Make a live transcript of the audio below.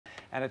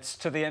And it's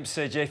to the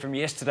MCG from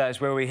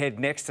yesterday's where we head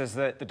next, as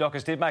the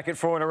Dockers did make it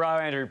 4 in a row.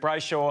 Andrew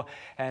Brayshaw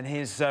and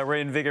his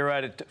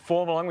reinvigorated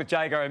form, along with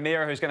Jye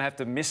Amiss, who's going to have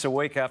to miss a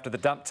week after the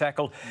dump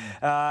tackle,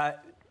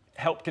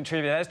 helped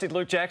contribute, as did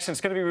Luke Jackson.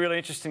 It's going to be really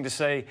interesting to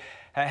see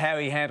how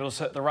he handles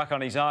the ruck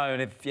on his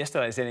own. If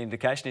yesterday's any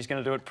indication, he's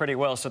going to do it pretty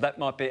well. So that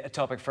might be a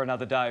topic for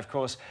another day, of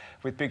course,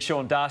 with Big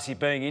Sean Darcy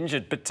being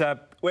injured. But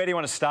where do you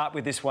want to start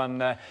with this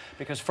one?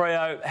 Because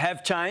Freo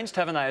have changed,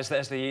 haven't they,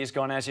 as the year's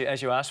gone, as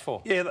you asked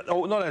for? Yeah,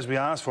 not as we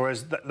asked for,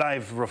 as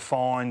they've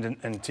refined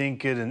and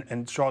tinkered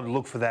and tried to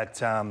look for that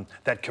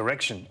that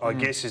correction, I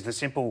guess, is the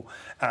simple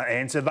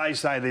answer. They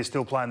say they're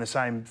still playing the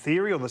same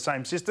theory or the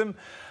same system.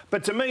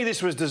 But to me,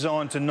 this was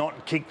designed to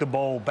not kick the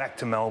ball back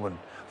to Melbourne.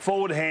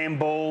 Forward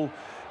handball,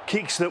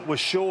 kicks that were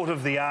short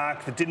of the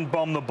arc, that didn't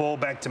bomb the ball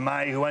back to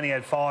May, who only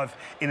had 5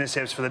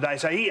 intercepts for the day.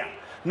 So here,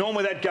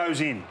 normally that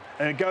goes in,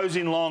 and it goes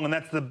in long, and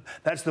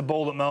that's the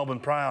ball that Melbourne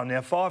prey on.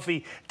 Now,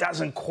 Fifey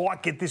doesn't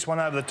quite get this one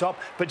over the top,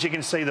 but you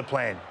can see the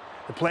plan.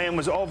 The plan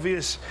was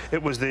obvious.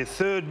 It was their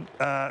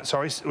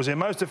it was their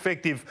most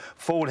effective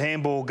forward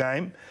handball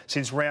game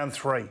since round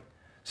 3.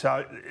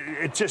 So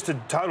it's just a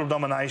total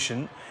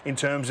domination in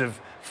terms of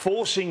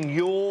forcing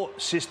your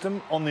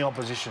system on the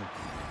opposition.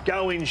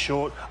 Go in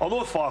short. I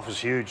thought Fife was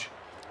huge.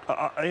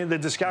 The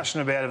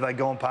discussion about have they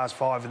gone past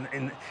 5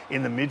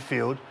 in the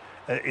midfield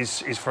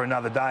is for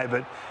another day,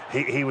 but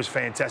he was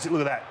fantastic.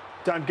 Look at that.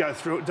 Don't go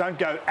through it. Don't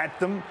go at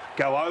them.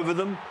 Go over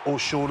them or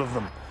short of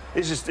them.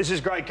 This is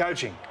great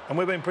coaching, and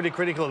we've been pretty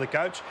critical of the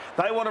coach.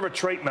 They want to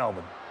retreat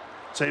Melbourne.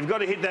 So you've got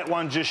to hit that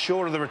one just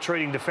short of the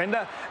retreating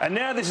defender. And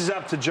now this is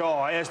up to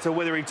Jye as to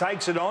whether he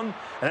takes it on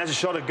and has a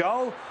shot at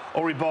goal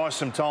or he buys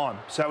some time.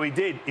 So he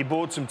did. He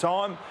bought some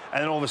time,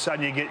 and then all of a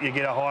sudden you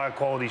get a higher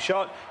quality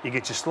shot. You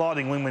get your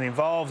sliding wingman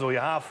involved, or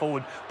your half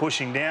forward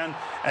pushing down,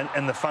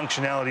 and the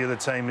functionality of the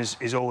team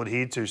is all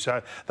adhered to.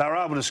 So they were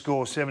able to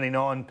score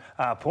 79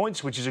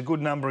 points, which is a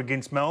good number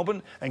against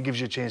Melbourne and gives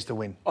you a chance to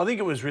win. I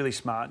think it was really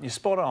smart. You're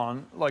spot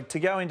on. Like, to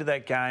go into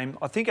that game,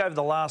 I think over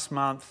the last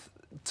month,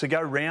 to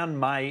go round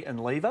May and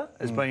Lever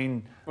has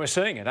been... We're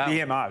seeing it, aren't we?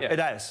 The MO. Yeah. It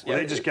has. Well,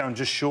 they're just going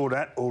just short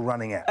at or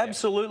running at.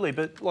 Absolutely,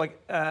 but like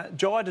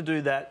Jye to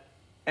do that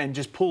and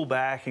just pull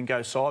back and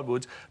go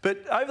sidewards.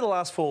 But over the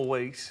last 4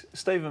 weeks,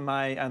 Stephen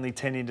May only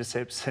 10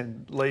 intercepts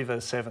and Lever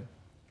 7.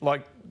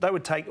 Like, they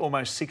would take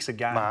almost 6 a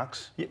game.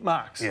 Marks. Yeah,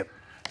 marks. Yep.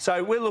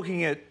 So we're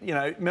looking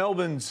at,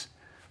 Melbourne's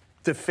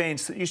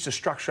defence that used to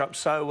structure up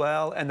so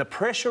well, and the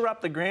pressure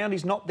up the ground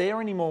is not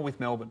there anymore with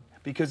Melbourne,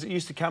 because it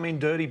used to come in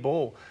dirty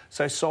ball.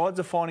 So sides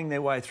are finding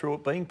their way through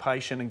it, being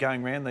patient and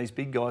going around these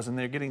big guys, and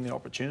they're getting the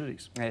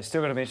opportunities. Yeah, it's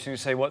still going to be interesting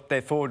to see what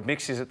their forward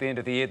mix is at the end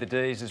of the year, the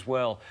Ds as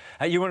well.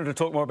 You wanted to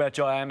talk more about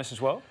Jye Amiss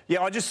as well?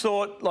 Yeah, I just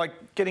thought,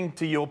 like, getting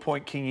to your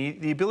point, Kingy,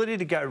 the ability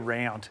to go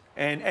round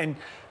and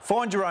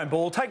find your own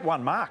ball, take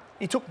 1 mark.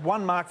 He took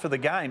 1 mark for the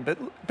game,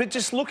 but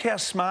just look how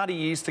smart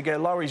he is to go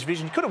lower his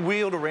vision. He could have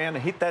wheeled around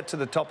and hit that to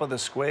the top of the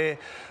square,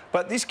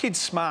 but this kid's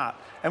smart.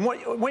 And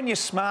when you're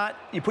smart,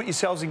 you put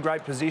yourselves in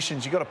great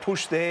positions. You've got to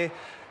push there.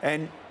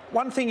 And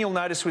one thing you'll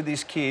notice with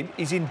this kid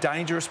is in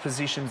dangerous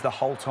positions the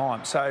whole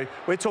time. So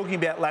we're talking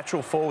about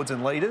lateral forwards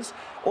and leaders.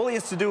 All he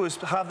has to do is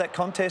have that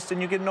contest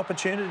and you get an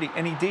opportunity,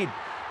 and he did.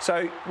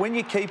 So when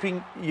you're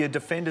keeping your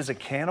defenders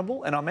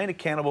accountable, and I mean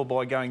accountable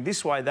by going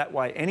this way, that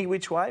way, any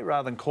which way,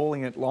 rather than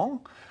calling it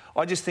long,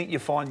 I just think you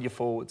find your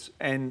forwards.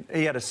 And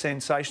he had a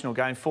sensational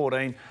game,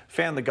 14,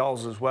 found the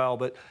goals as well,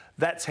 but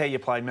that's how you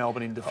play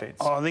Melbourne in defence.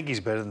 I think he's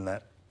better than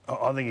that.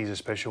 I think he's a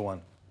special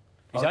one.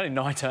 He's only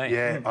 19.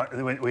 Yeah,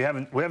 we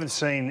haven't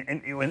seen,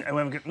 and we're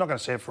not going to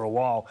say it for a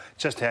while,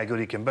 just how good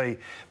he can be.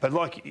 But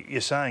like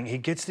you're saying, he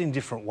gets it in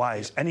different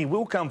ways, and he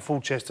will come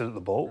full-chested at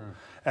the ball,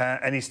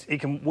 and he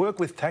can work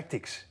with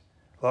tactics.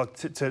 Like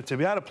to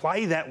be able to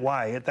play that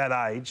way at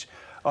that age,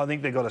 I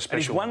think they've got a special.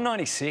 And he's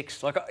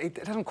 196. Like,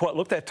 it doesn't quite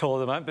look that tall at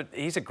the moment, but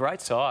he's a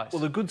great size.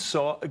 Well, the good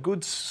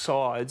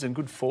sides and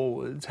good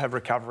forwards have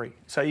recovery.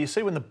 So you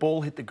see when the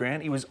ball hit the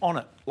ground, he was on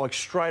it, like,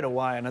 straight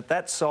away. And at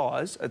that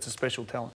size, it's a special talent.